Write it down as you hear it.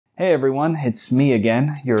Hey everyone, it's me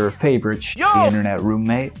again, your favorite internet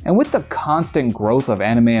roommate. And with the constant growth of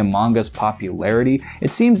anime and manga's popularity,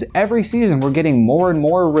 it seems every season we're getting more and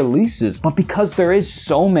more releases. But because there is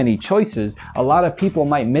so many choices, a lot of people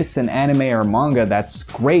might miss an anime or manga that's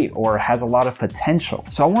great or has a lot of potential.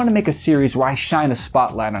 So I want to make a series where I shine a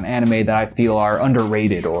spotlight on anime that I feel are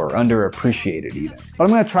underrated or underappreciated even. But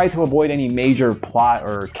I'm going to try to avoid any major plot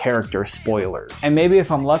or character spoilers. And maybe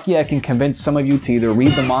if I'm lucky, I can convince some of you to either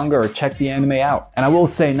read the manga or check the anime out. And I will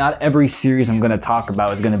say, not every series I'm going to talk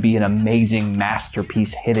about is going to be an amazing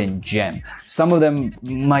masterpiece hidden gem. Some of them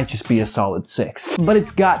might just be a solid 6. But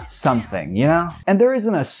it's got something, you know? And there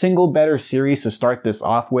isn't a single better series to start this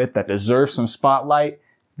off with that deserves some spotlight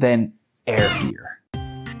than Air Gear.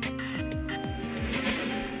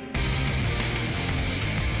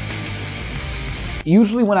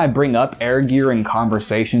 Usually when I bring up Air Gear in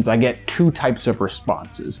conversations, I get two types of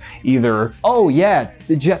responses. Either, oh yeah,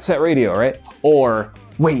 the Jet Set Radio, right? Or,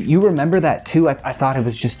 wait, you remember that too? I thought it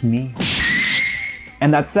was just me.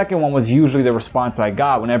 And that second one was usually the response I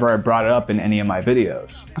got whenever I brought it up in any of my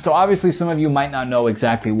videos. So obviously some of you might not know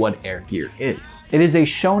exactly what Air Gear is. It is a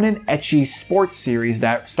shonen ecchi sports series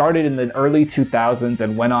that started in the early 2000s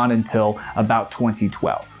and went on until about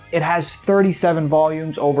 2012. It has 37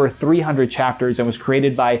 volumes, over 300 chapters, and was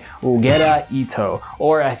created by Ōgure,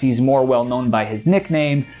 or as he's more well known by his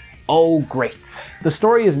nickname, Ōgure. The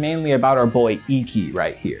story is mainly about our boy Echi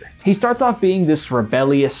right here. He starts off being this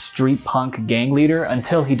rebellious street punk gang leader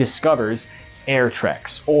until he discovers air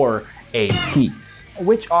treks, or ATs,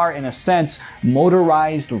 which are in a sense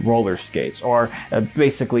motorized roller skates, or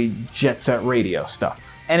basically Jet Set Radio stuff.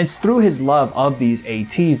 And it's through his love of these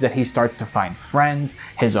ATs that he starts to find friends,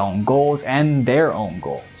 his own goals, and their own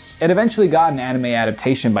goals. It eventually got an anime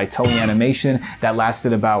adaptation by Toei Animation that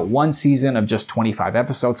lasted about one season of just 25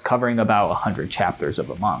 episodes, covering about 100 chapters of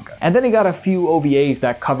the manga. And then he got a few OVAs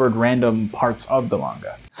that covered random parts of the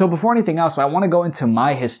manga. So before anything else, I want to go into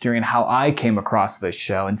my history and how I came across this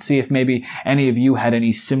show and see if maybe any of you had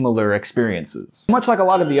any similar experiences. Much like a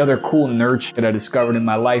lot of the other cool nerd shit I discovered in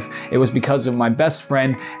my life, it was because of my best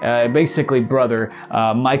friend, basically brother,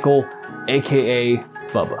 Michael, aka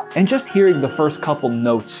Bubba. And just hearing the first couple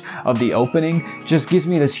notes of the opening just gives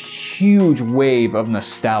me this huge wave of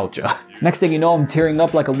nostalgia. Next thing you know, I'm tearing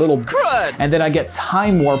up like a little crud, and then I get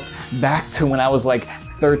time warped back to when I was like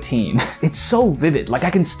 13. It's so vivid, like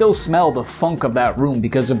I can still smell the funk of that room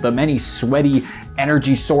because of the many sweaty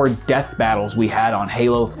energy sword death battles we had on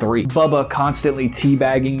Halo 3. Bubba constantly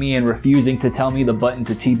teabagging me and refusing to tell me the button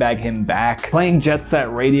to teabag him back. Playing Jet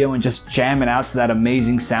Set Radio and just jamming out to that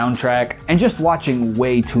amazing soundtrack. And just watching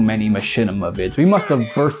way too many machinima vids. We must have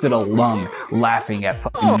bursted a lung laughing at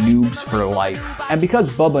fucking Noobs for Life. And because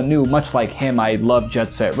Bubba knew, much like him, I loved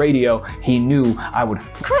Jet Set Radio, he knew I would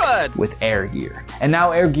crud with Air Gear. And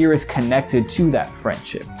now Air Gear is connected to that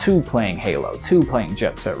friendship, to playing Halo, to playing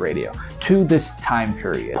Jet Set Radio, to this time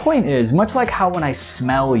period. Point is, much like how when I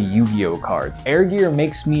smell Yu-Gi-Oh cards, Air Gear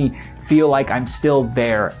makes me feel like I'm still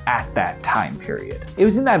there at that time period. It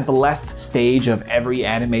was in that blessed stage of every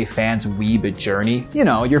anime fan's weeb journey. You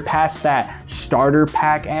know, you're past that starter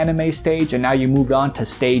pack anime stage and now you moved on to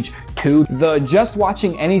stage 2, the just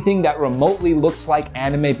watching anything that remotely looks like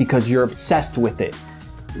anime because you're obsessed with it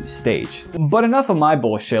stage. But enough of my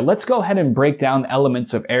bullshit, let's go ahead and break down the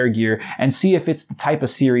elements of Air Gear and see if it's the type of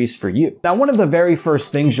series for you. Now, one of the very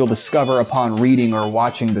first things you'll discover upon reading or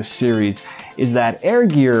watching the series is that Air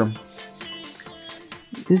Gear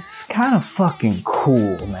is kind of fucking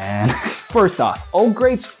cool, man. First off,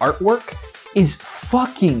 Ōgure's artwork is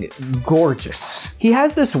fucking gorgeous. He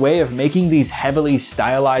has this way of making these heavily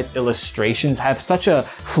stylized illustrations have such a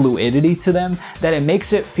fluidity to them that it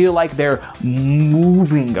makes it feel like they're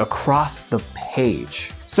moving across the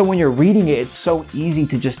page. So when you're reading it, it's so easy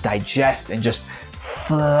to just digest and just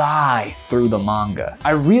fly through the manga.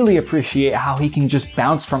 I really appreciate how he can just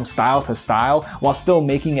bounce from style to style while still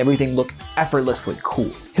making everything look effortlessly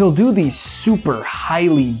cool. He'll do these super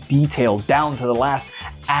highly detailed, down to the last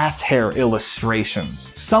ass hair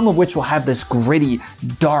illustrations, some of which will have this gritty,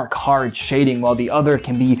 dark, hard shading while the other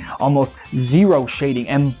can be almost zero shading,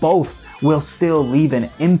 and both will still leave an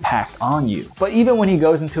impact on you. But even when he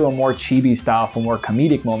goes into a more chibi style for more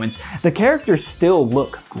comedic moments, the characters still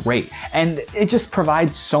look great, and it just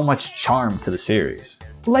provides so much charm to the series.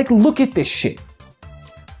 Like, look at this shit.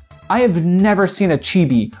 I have never seen a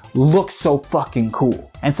chibi look so fucking cool.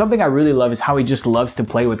 And something I really love is how he just loves to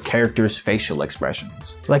play with characters' facial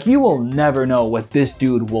expressions. Like, you will never know what this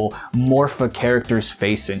dude will morph a character's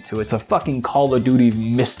face into. It's a fucking Call of Duty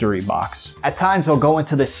mystery box. At times he'll go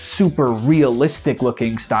into this super realistic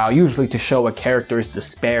looking style, usually to show a character's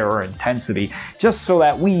despair or intensity, just so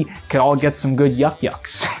that we can all get some good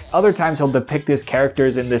yucks. Other times he'll depict his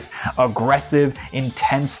characters in this aggressive,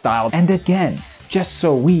 intense style, and again, just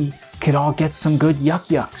so we could all get some good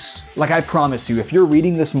yucks. Like, I promise you, if you're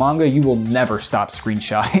reading this manga, you will never stop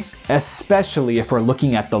screenshotting. Especially if we're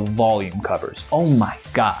looking at the volume covers. Oh my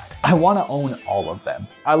god. I want to own all of them.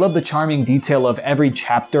 I love the charming detail of every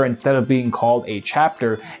chapter, instead of being called a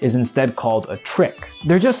chapter, is instead called a trick.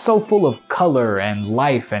 They're just so full of color and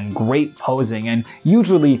life and great posing and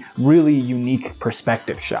usually really unique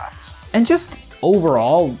perspective shots. And just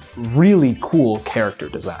overall, really cool character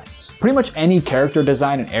designs. Pretty much any character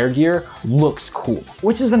design in Air Gear looks cool,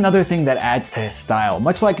 which is another thing that adds to his style.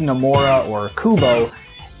 Much like Nomura or Kubo,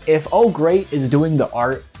 if Ōgure is doing the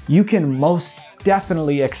art, you can most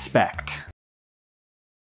definitely expect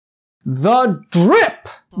the drip!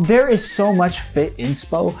 There is so much fit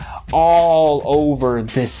inspo all over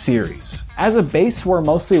this series. As a base, we're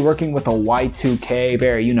mostly working with a Y2K,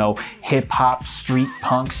 very, hip-hop, street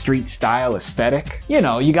punk, street style aesthetic.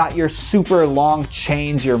 You got your super long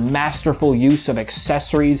chains, your masterful use of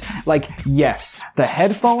accessories. Like, yes, the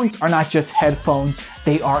headphones are not just headphones,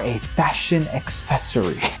 they are a fashion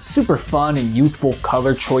accessory. Super fun and youthful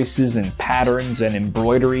color choices and patterns and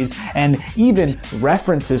embroideries, and even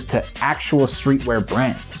references to actual streetwear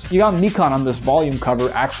brands. You got Mikan on this volume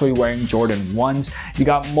cover actually wearing Jordan 1s. You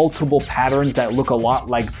got multiple patterns that look a lot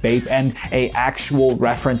like Bape and a actual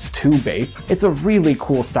reference to Bape. It's a really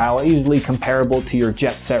cool style, easily comparable to your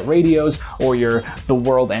Jet Set Radios or your The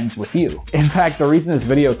World Ends With You. In fact, the reason this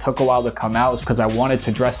video took a while to come out is because I wanted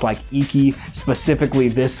to dress like Iki, specifically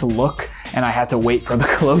this look, and I had to wait for the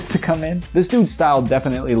clothes to come in. This dude's style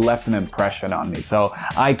definitely left an impression on me, so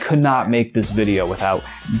I could not make this video without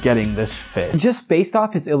getting this fit. Just based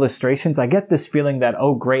off his illustrations, I get this feeling that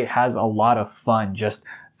Ōgure has a lot of fun just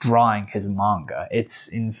drawing his manga. It's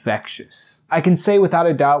infectious. I can say without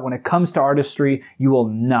a doubt, when it comes to artistry, you will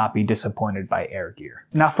not be disappointed by Air Gear.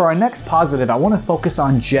 Now for our next positive, I want to focus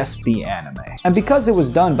on just the anime. And because it was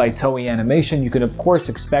done by Toei Animation, you can of course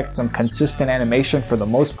expect some consistent animation for the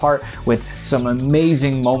most part, with some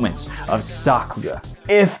amazing moments of Sakuga.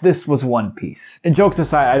 If this was One Piece. And jokes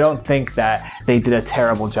aside, I don't think that they did a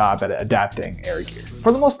terrible job at adapting Air Gear.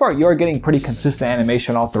 For the most part, you are getting pretty consistent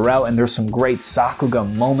animation all throughout, and there's some great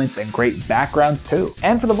Sakuga moments and great backgrounds too.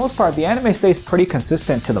 And for the most part, the anime stays pretty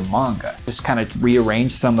consistent to the manga. Just kind of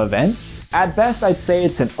rearrange some events. At best, I'd say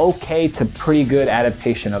it's an okay to pretty good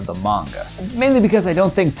adaptation of the manga. Mainly because I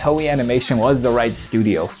don't think Toei Animation was the right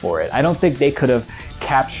studio for it. I don't think they could have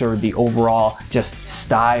captured the overall just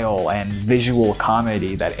style and visual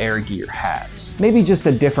comedy that Air Gear has. Maybe just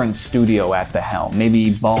a different studio at the helm. Maybe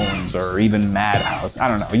Bones or even Madhouse. I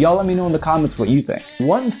don't know. Y'all let me know in the comments what you think.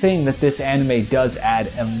 One thing that this anime does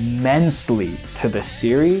add immensely to the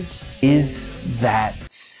series is that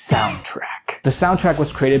soundtrack. The soundtrack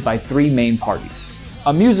was created by three main parties.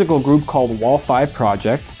 A musical group called Wall 5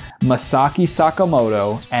 Project, Masaki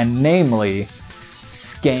Sakamoto, and namely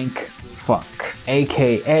Skank Funk,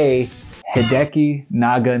 aka Hideki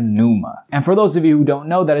Naganuma. And for those of you who don't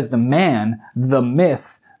know, that is the man, the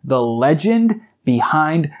myth, the legend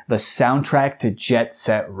behind the soundtrack to Jet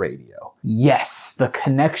Set Radio. Yes, the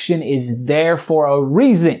connection is there for a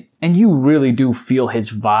reason. And you really do feel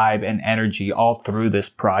his vibe and energy all through this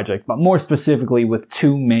project, but more specifically with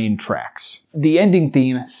two main tracks. The ending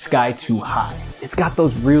theme, Sky Too High. It's got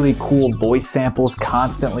those really cool voice samples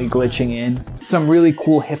constantly glitching in, some really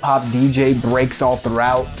cool hip-hop DJ breaks all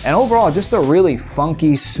throughout, and overall just a really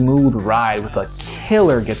funky, smooth ride with a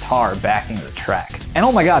killer guitar backing the track. And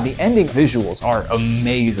oh my god, the ending visuals are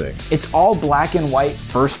amazing. It's all black and white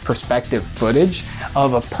first perspective footage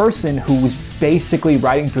of a person who's basically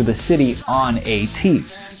riding through the city on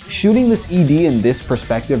ATs. Shooting this ED in this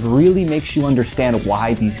perspective really makes you understand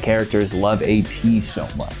why these characters love ATs so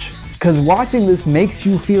much. Because watching this makes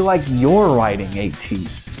you feel like you're riding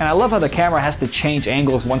ATs. And I love how the camera has to change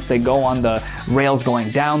angles once they go on the rails going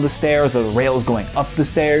down the stairs or the rails going up the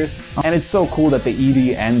stairs. And it's so cool that the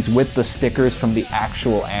ED ends with the stickers from the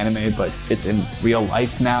actual anime, but it's in real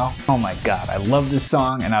life now. Oh my god, I love this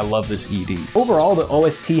song and I love this ED. Overall, the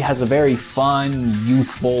OST has a very fun,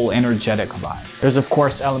 youthful, energetic vibe. There's of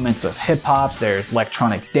course elements of hip hop, there's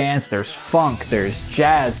electronic dance, there's funk, there's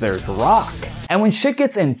jazz, there's rock. And when shit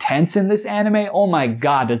gets intense in this anime, oh my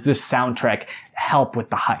god, does this soundtrack help with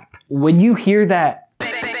the hype. when you hear that,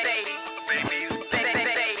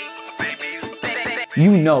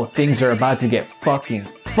 you know things are about to get fucking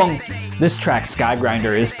funky. This track, Sky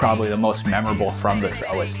Grinder, is probably the most memorable from this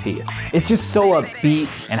OST. It's just so upbeat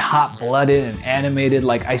and hot-blooded and animated.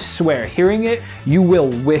 Like, I swear, hearing it, you will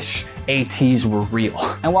wish ATs were real.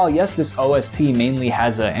 And while yes, this OST mainly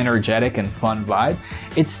has an energetic and fun vibe,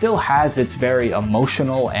 it still has its very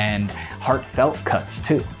emotional and heartfelt cuts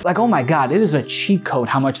too. Like, oh my god, it is a cheat code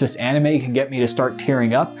how much this anime can get me to start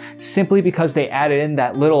tearing up simply because they added in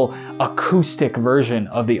that little acoustic version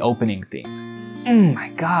of the opening theme. Oh my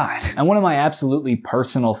god. And one of my absolutely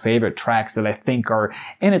personal favorite tracks that I think are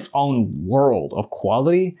in its own world of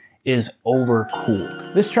quality is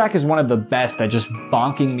Overcooled. This track is one of the best at just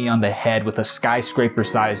bonking me on the head with a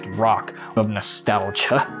skyscraper-sized rock of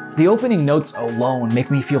nostalgia. The opening notes alone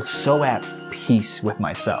make me feel so at peace with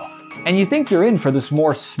myself. And you think you're in for this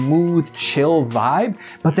more smooth, chill vibe,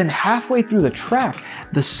 but then halfway through the track,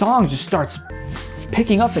 the song just starts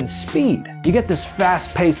picking up in speed. You get this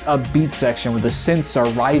fast-paced upbeat section where the synths are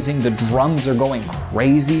rising, the drums are going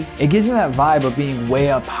crazy. It gives you that vibe of being way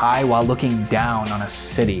up high while looking down on a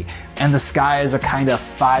city. And the sky is a kind of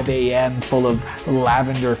 5 a.m. full of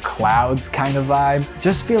lavender clouds kind of vibe.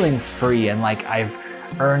 Just feeling free and like I've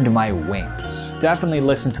earned my wings. Definitely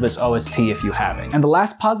listen to this OST if you haven't. And the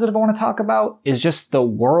last positive I want to talk about is just the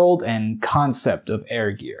world and concept of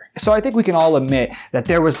Air Gear. So I think we can all admit that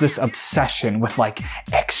there was this obsession with like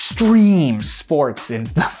extreme sports in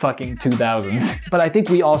the fucking 2000s. But I think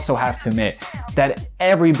we also have to admit that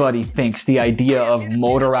everybody thinks the idea of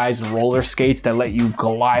motorized roller skates that let you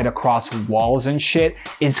glide across walls and shit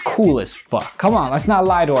is cool as fuck. Come on, let's not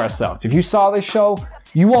lie to ourselves. If you saw this show,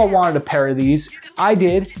 you all wanted a pair of these. I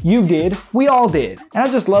did, you did, we all did. And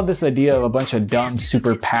I just love this idea of a bunch of dumb,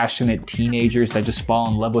 super passionate teenagers that just fall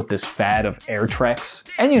in love with this fad of air treks.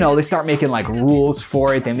 And you know, they start making like rules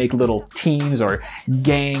for it. They make little teams or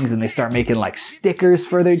gangs and they start making like stickers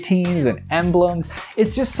for their teams and emblems.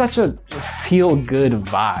 It's just such a feel-good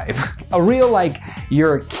vibe. A real like,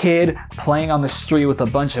 you're a kid playing on the street with a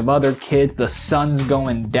bunch of other kids, the sun's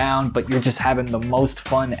going down, but you're just having the most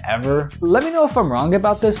fun ever. Let me know if I'm wrong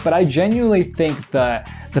about this, but I genuinely think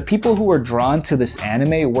that the people who were drawn to this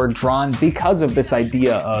anime were drawn because of this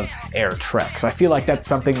idea of air treks. I feel like that's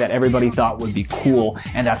something that everybody thought would be cool,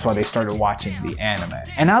 and that's why they started watching the anime.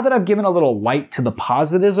 And now that I've given a little light to the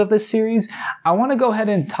positives of this series, I want to go ahead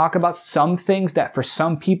and talk about some things that for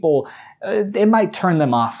some people, it might turn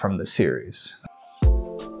them off from the series.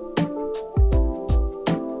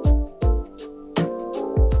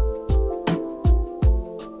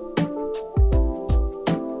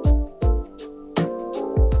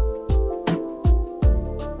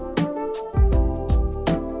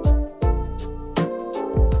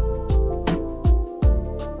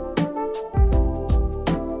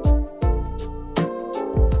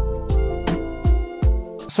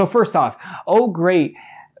 So first off, Ōgure,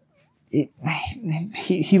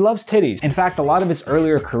 he loves titties. In fact, a lot of his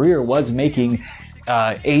earlier career was making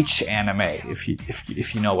H anime,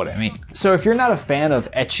 if you know what I mean. So if you're not a fan of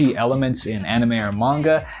ecchi elements in anime or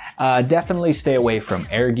manga, definitely stay away from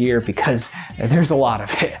Air Gear because there's a lot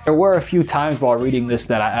of it. There were a few times while reading this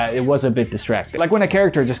that it was a bit distracting. Like when a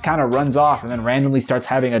character just kind of runs off and then randomly starts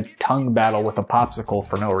having a tongue battle with a popsicle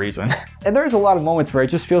for no reason. And there's a lot of moments where it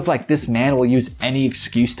just feels like this man will use any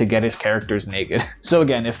excuse to get his characters naked. So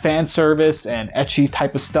again, if fan service and ecchi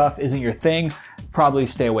type of stuff isn't your thing, probably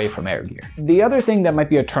stay away from Air Gear. The other thing that might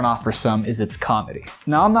be a turnoff for some is its comedy.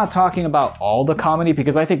 Now, I'm not talking about all the comedy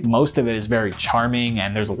because I think most of it is very charming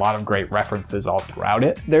and there's a lot of great references all throughout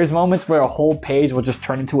it. There's moments where a whole page will just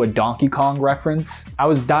turn into a Donkey Kong reference. I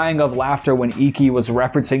was dying of laughter when Iki was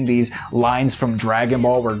referencing these lines from Dragon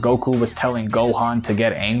Ball where Goku was telling Gohan to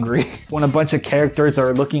get angry. When a bunch of characters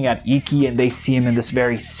are looking at Iki and they see him in this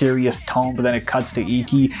very serious tone, but then it cuts to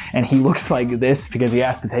Iki and he looks like this because he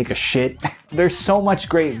has to take a shit. There's so much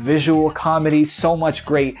great visual comedy, so much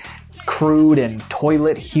great crude and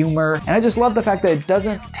toilet humor, and I just love the fact that it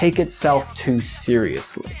doesn't take itself too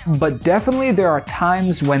seriously. But definitely there are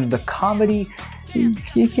times when the comedy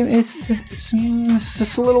it's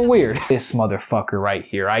just a little weird. This motherfucker right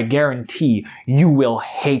here, I guarantee you will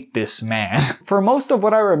hate this man. For most of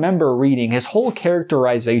what I remember reading, his whole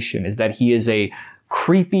characterization is that he is a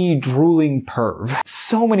creepy, drooling perv.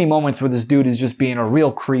 So many moments where this dude is just being a real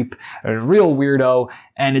creep, a real weirdo,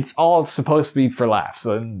 and it's all supposed to be for laughs.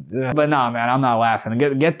 But nah, man, I'm not laughing.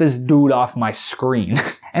 Get this dude off my screen.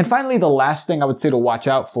 And finally, the last thing I would say to watch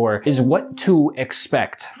out for is what to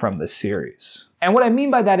expect from this series. And what I mean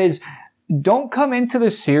by that is, don't come into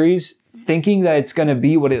this series thinking that it's going to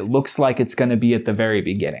be what it looks like it's going to be at the very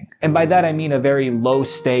beginning. And by that I mean a very low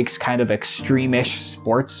stakes kind of extreme-ish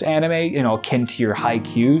sports anime, you know, akin to your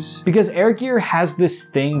Haikyuus. Because Air Gear has this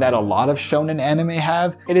thing that a lot of shonen anime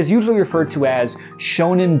have. It is usually referred to as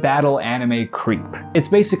shonen battle anime creep. It's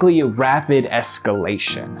basically rapid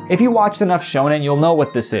escalation. If you watched enough shonen, you'll know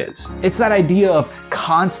what this is. It's that idea of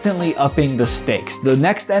constantly upping the stakes. The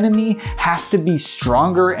next enemy has to be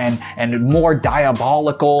stronger and more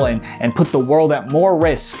diabolical and put the world at more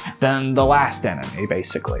risk than the last enemy,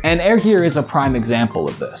 basically. And Air Gear is a prime example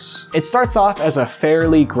of this. It starts off as a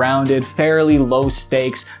fairly grounded, fairly low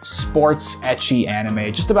stakes, sports ecchi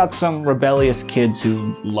anime, just about some rebellious kids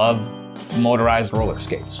who love motorized roller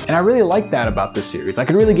skates. And I really like that about this series. I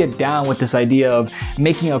could really get down with this idea of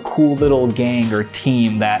making a cool little gang or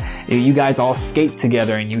team that you guys all skate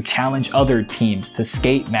together and you challenge other teams to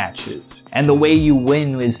skate matches. And the way you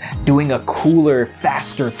win is doing a cooler,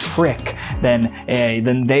 faster trick than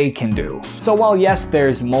they can do. So while yes,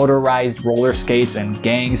 there's motorized roller skates and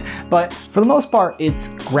gangs, but for the most part, it's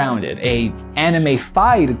grounded. A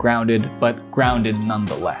anime-fied grounded, but grounded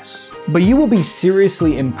nonetheless. But you will be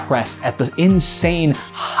seriously impressed at the insane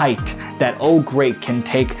height that Ōgure can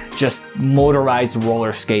take just motorized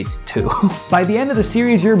roller skates to. By the end of the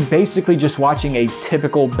series, you're basically just watching a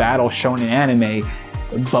typical battle shonen anime,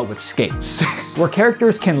 but with skates. Where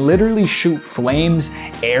characters can literally shoot flames,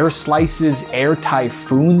 air slices, air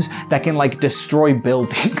typhoons that can like destroy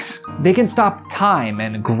buildings. They can stop time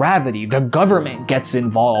and gravity. The government gets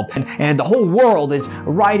involved and the whole world is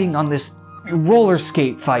riding on this roller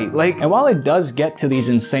skate fight. And while it does get to these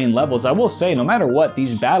insane levels, I will say no matter what,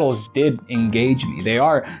 these battles did engage me. They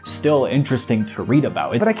are still interesting to read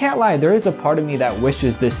about. But I can't lie, there is a part of me that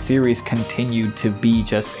wishes this series continued to be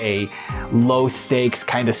just a low stakes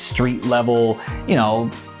kind of street level, you know,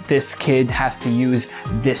 this kid has to use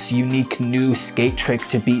this unique new skate trick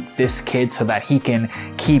to beat this kid so that he can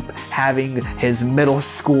keep having his middle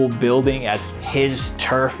school building as his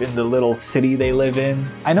turf in the little city they live in.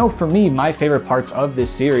 I know for me, my favorite parts of this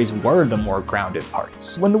series were the more grounded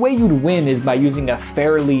parts. When the way you'd win is by using a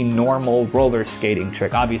fairly normal roller skating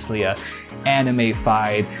trick, obviously a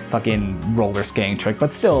anime-fied fucking roller skating trick,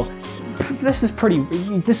 but still, this is pretty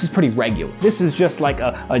regular. This is just like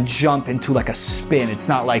a jump into like a spin. It's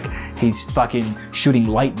not like he's fucking shooting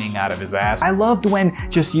lightning out of his ass. I loved when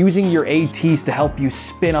just using your ATs to help you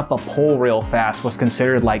spin up a pole real fast was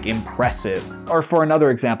considered like impressive. Or for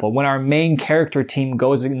another example, when our main character team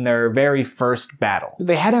goes in their very first battle.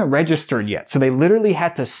 They hadn't registered yet, so they literally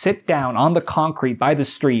had to sit down on the concrete by the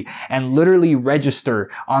street and literally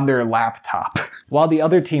register on their laptop. While the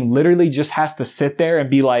other team literally just has to sit there and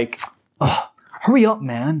be like, "Ugh, hurry up,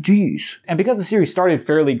 man, jeez." And because the series started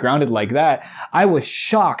fairly grounded like that, I was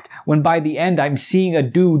shocked when by the end I'm seeing a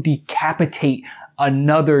dude decapitate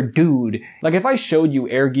another dude. Like if I showed you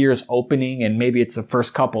Air Gear's opening and maybe it's the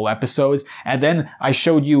first couple episodes, and then I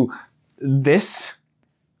showed you this,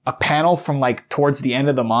 a panel from like towards the end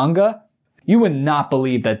of the manga, you would not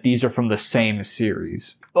believe that these are from the same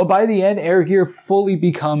series. But by the end, Air Gear fully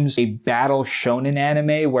becomes a battle shonen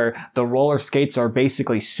anime where the roller skates are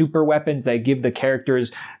basically super weapons that give the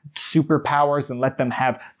characters superpowers and let them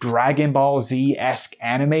have Dragon Ball Z-esque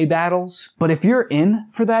anime battles. But if you're in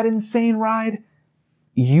for that insane ride,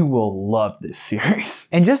 you will love this series.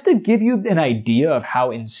 And just to give you an idea of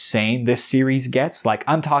how insane this series gets, like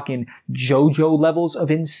I'm talking JoJo levels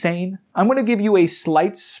of insane, I'm going to give you a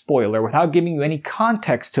slight spoiler without giving you any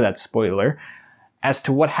context to that spoiler as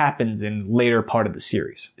to what happens in later part of the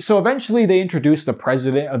series. So eventually they introduce the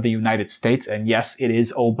President of the United States, and yes, it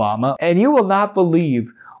is Obama, and you will not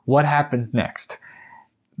believe what happens next.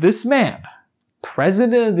 This man,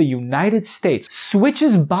 President of the United States,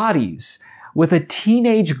 switches bodies with a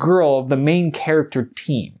teenage girl of the main character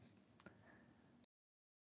team.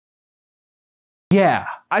 Yeah,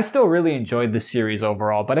 I still really enjoyed this series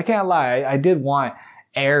overall, but I can't lie, I did want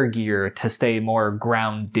Air Gear to stay more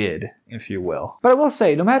grounded, if you will. But I will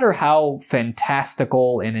say, no matter how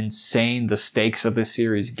fantastical and insane the stakes of this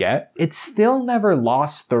series get, it still never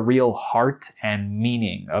lost the real heart and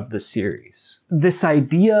meaning of the series. This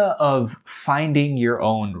idea of finding your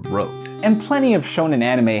own road. And plenty of shonen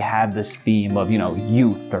anime have this theme of, you know,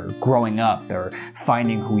 youth or growing up or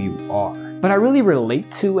finding who you are. But I really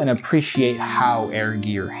relate to and appreciate how Air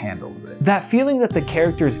Gear handled it. That feeling that the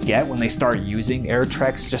characters get when they start using air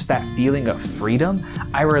treks, just that feeling of freedom,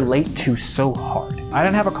 I relate to so hard. I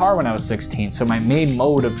didn't have a car when I was 16, so my main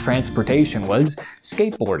mode of transportation was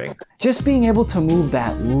skateboarding. Just being able to move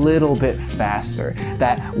that little bit faster,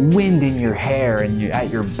 that wind in your hair and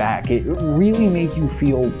at your back, it really made you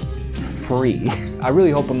feel free. I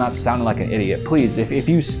really hope I'm not sounding like an idiot. Please, if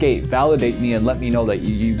you skate, validate me and let me know that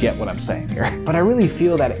you get what I'm saying here. But I really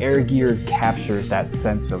feel that Air Gear captures that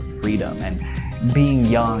sense of freedom and being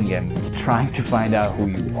young and trying to find out who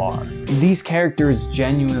you are. These characters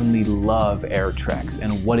genuinely love air treks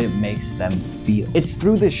and what it makes them feel. It's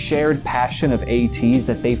through this shared passion of ATs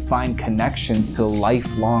that they find connections to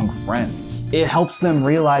lifelong friends. It helps them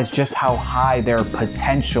realize just how high their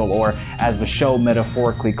potential, or as the show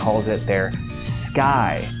metaphorically calls it, their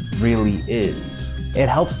sky really is. It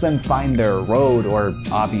helps them find their road, or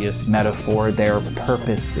obvious metaphor, their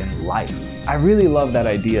purpose in life. I really love that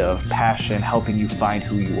idea of passion helping you find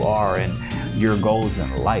who you are and your goals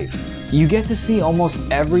in life. You get to see almost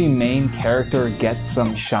every main character get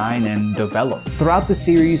some shine and develop. Throughout the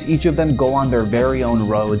series, each of them go on their very own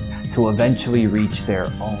roads to eventually reach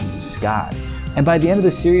their own skies. And by the end of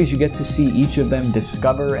the series, you get to see each of them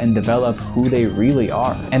discover and develop who they really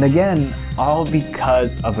are. And again, all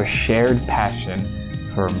because of a shared passion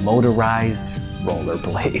for motorized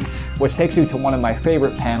rollerblades. Which takes you to one of my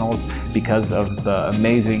favorite panels because of the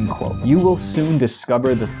amazing quote. "You will soon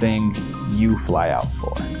discover the thing you fly out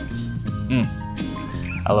for."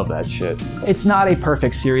 I love that shit. It's not a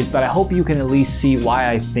perfect series, but I hope you can at least see why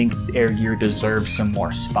I think Air Gear deserves some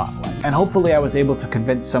more spotlight. And hopefully I was able to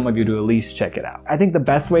convince some of you to at least check it out. I think the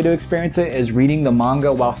best way to experience it is reading the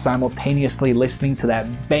manga while simultaneously listening to that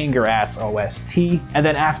banger-ass OST. And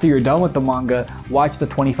then after you're done with the manga, watch the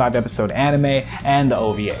 25-episode anime and the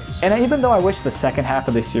OVAs. And even though I wish the second half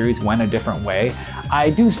of the series went a different way,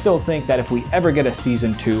 I do still think that if we ever get a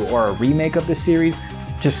season 2 or a remake of the series,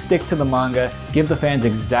 just stick to the manga, give the fans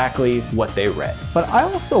exactly what they read. But I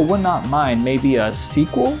also would not mind maybe a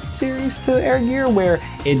sequel series to Air Gear where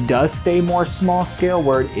it does stay more small scale,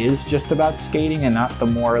 where it is just about skating and not the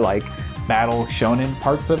more like battle shonen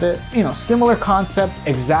parts of it. You know, similar concept,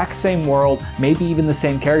 exact same world, maybe even the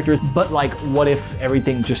same characters, but like what if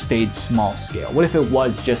everything just stayed small scale? What if it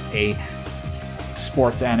was just a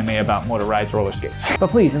sports anime about motorized roller skates?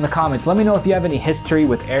 But please, in the comments, let me know if you have any history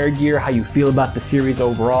with Air Gear, how you feel about the series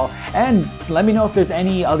overall, and let me know if there's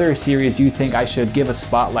any other series you think I should give a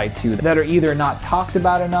spotlight to that are either not talked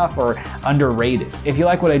about enough or underrated. If you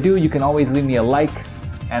like what I do, you can always leave me a like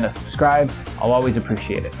and a subscribe. I'll always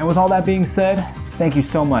appreciate it. And with all that being said, thank you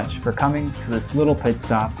so much for coming to this little pit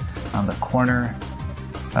stop on the corner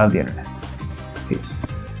of the internet. Peace.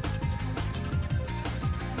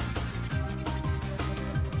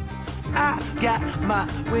 I got my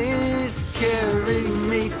wings carrying